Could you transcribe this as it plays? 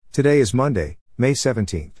Today is Monday, May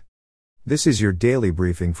 17th. This is your daily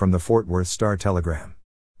briefing from the Fort Worth Star-Telegram.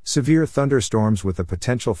 Severe thunderstorms with the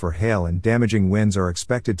potential for hail and damaging winds are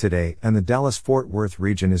expected today, and the Dallas-Fort Worth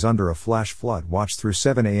region is under a flash flood watch through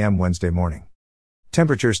 7 a.m. Wednesday morning.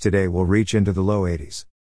 Temperatures today will reach into the low 80s.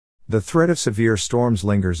 The threat of severe storms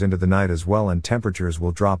lingers into the night as well, and temperatures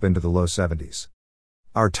will drop into the low 70s.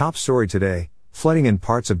 Our top story today: flooding in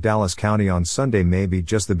parts of Dallas County on Sunday may be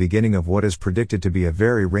just the beginning of what is predicted to be a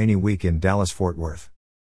very rainy week in Dallas-Fort Worth.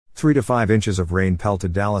 3 to 5 inches of rain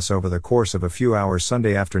pelted Dallas over the course of a few hours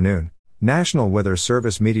Sunday afternoon, National Weather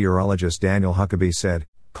Service meteorologist Daniel Huckabee said,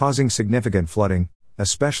 causing significant flooding,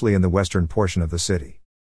 especially in the western portion of the city.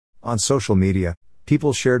 On social media,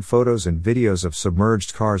 people shared photos and videos of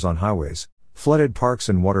submerged cars on highways, flooded parks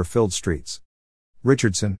and water-filled streets.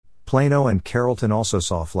 Richardson, Plano and Carrollton also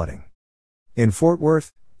saw flooding. In Fort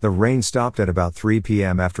Worth, the rain stopped at about 3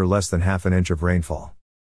 p.m. after less than half an inch of rainfall.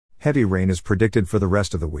 Heavy rain is predicted for the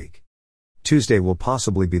rest of the week. Tuesday will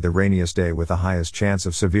possibly be the rainiest day with the highest chance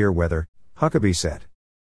of severe weather, Huckabee said.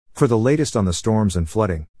 For the latest on the storms and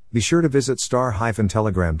flooding, be sure to visit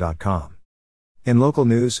star-telegram.com. In local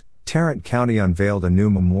news, Tarrant County unveiled a new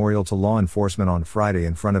memorial to law enforcement on Friday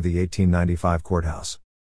in front of the 1895 courthouse.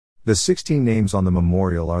 The 16 names on the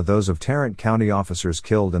memorial are those of Tarrant County officers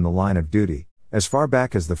killed in the line of duty, as far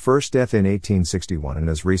back as the first death in 1861 and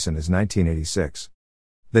as recent as 1986.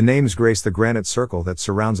 The names grace the granite circle that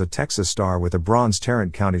surrounds a Texas star with a bronze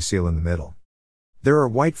Tarrant County seal in the middle. There are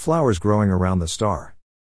white flowers growing around the star.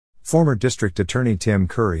 Former District Attorney Tim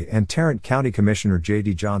Curry and Tarrant County Commissioner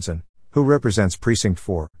J.D. Johnson, who represents Precinct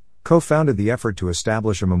 4, co-founded the effort to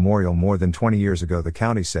establish a memorial more than 20 years ago, the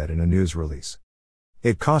county said in a news release.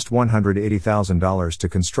 It cost $180,000 to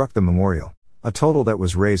construct the memorial, a total that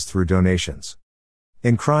was raised through donations.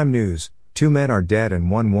 In crime news, 2 men are dead and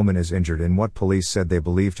 1 woman is injured in what police said they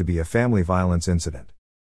believe to be a family violence incident.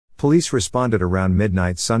 Police responded around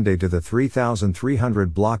midnight Sunday to the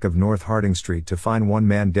 3300 block of North Harding Street to find 1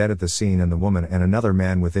 man dead at the scene and the woman and another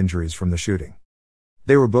man with injuries from the shooting.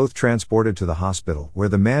 They were both transported to the hospital where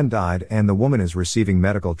the man died and the woman is receiving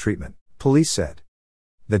medical treatment, police said.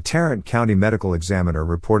 The Tarrant County Medical Examiner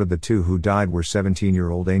reported the 2 who died were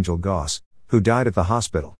 17-year-old Angel Goss, who died at the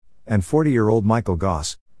hospital, and 40-year-old Michael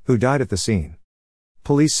Goss, who died at the scene.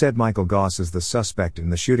 Police said Michael Goss is the suspect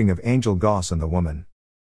in the shooting of Angel Goss and the woman.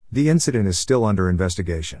 The incident is still under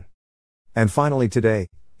investigation. And finally today,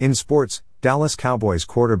 in sports, Dallas Cowboys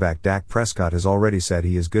quarterback Dak Prescott has already said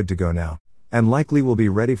he is good to go now, and likely will be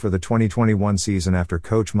ready for the 2021 season after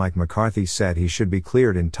coach Mike McCarthy said he should be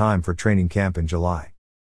cleared in time for training camp in July.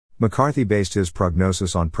 McCarthy based his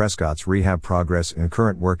prognosis on Prescott's rehab progress and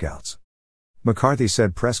current workouts. McCarthy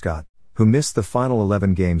said Prescott, who missed the final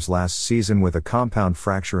 11 games last season with a compound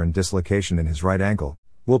fracture and dislocation in his right ankle,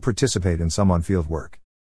 will participate in some on-field work.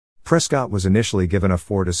 Prescott was initially given a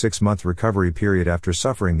 4 to 6 month recovery period after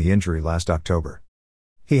suffering the injury last October.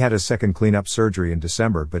 He had a second cleanup surgery in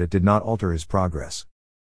December, but it did not alter his progress.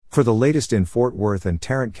 For the latest in Fort Worth and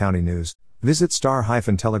Tarrant County news, visit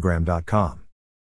star-telegram.com.